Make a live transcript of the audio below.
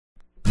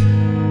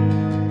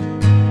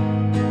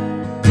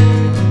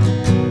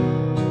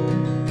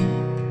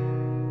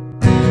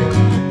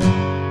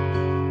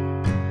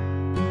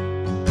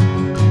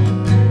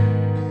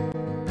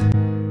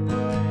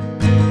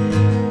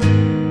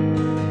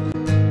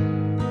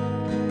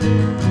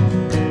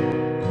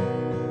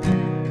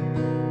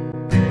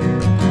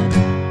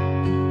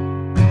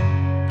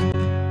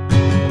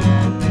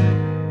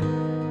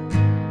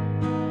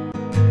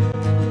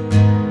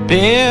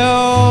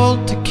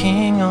built a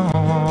king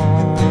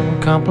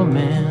on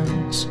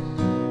compliments,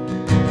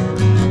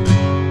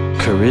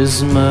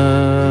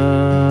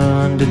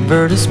 charisma and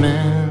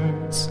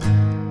advertisements.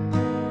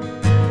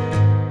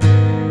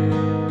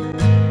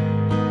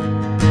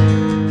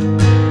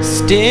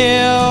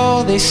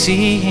 Still they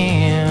see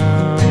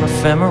him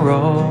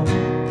ephemeral.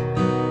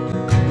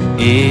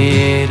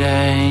 It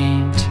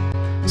ain't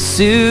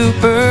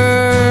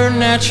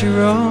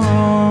supernatural,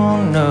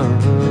 no,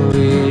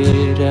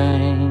 it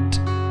ain't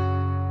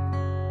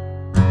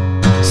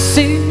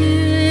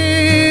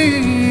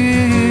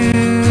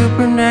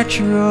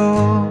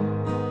supernatural.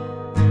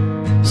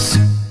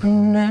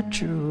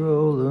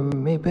 Supernatural, or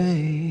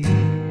maybe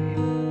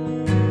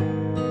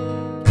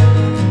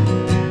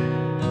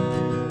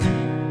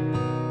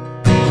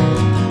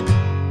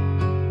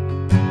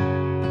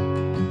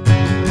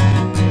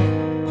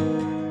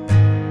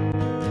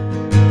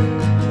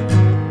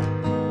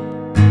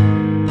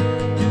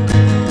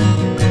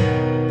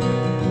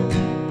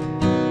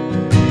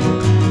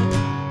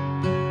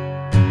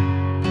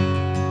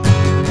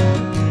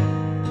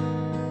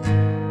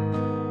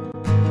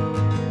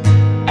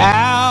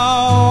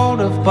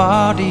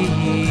out-of-body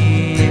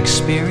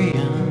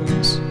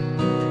experience.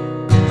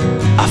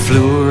 I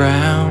flew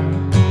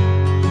around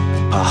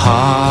a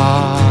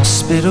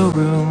hospital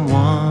room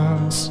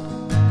once,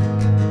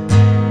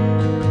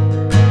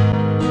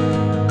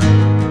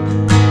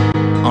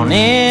 on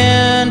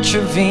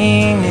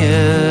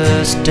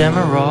intreveneous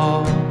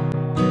demerol.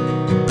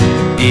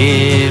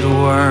 It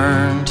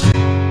weren't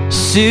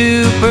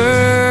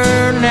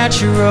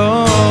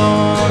supernatural,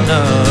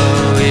 no,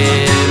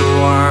 it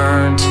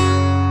weren't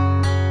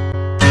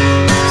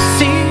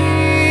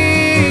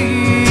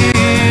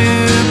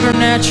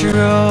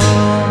supernatural.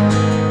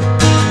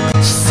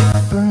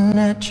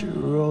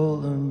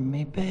 Supernatural, or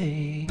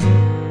maybe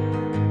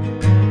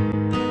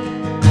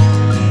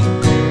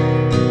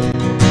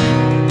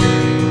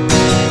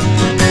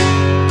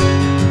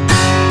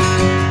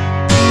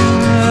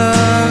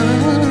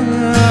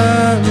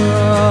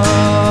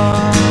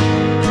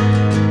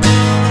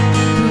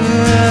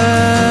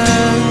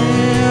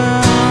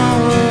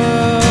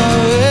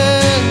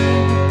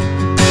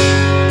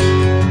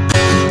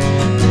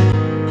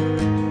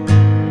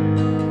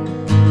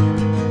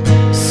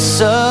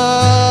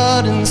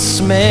sudden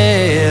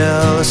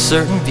smell, a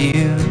certain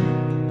view,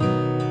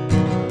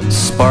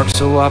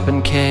 sparks a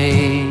whoppin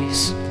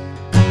case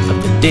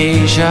of the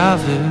deja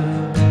vu.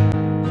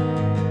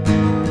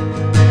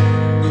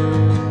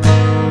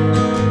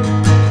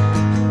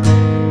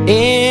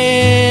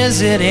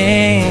 Is it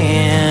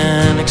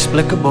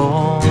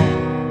inexplicable?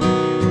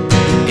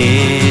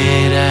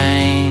 It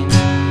ain't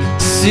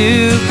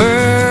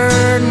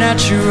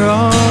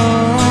supernatural,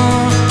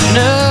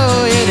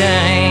 no, it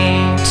ain't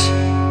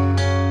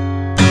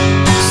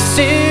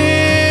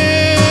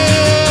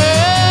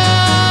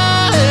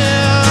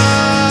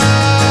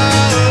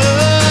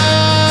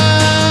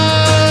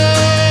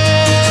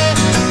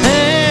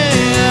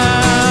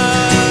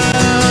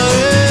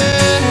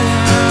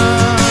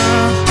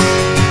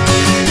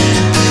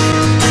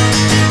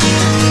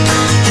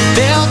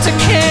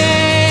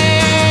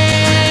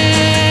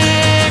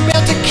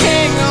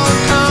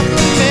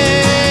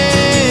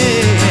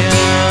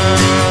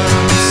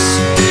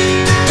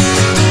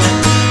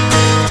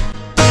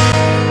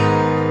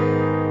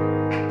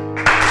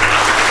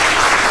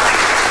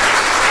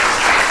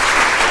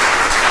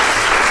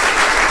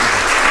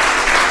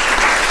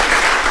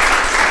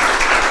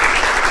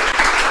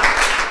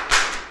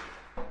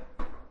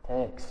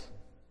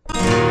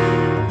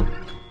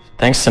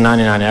Thanks to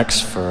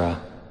 99X for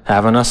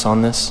having us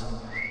on this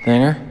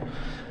thinger.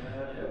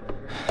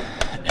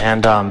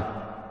 And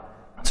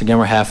once again,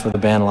 we're half of the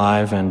band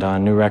live, and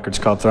new record's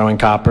called Throwing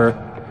Copper.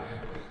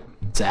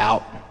 It's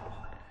out.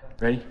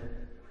 Ready?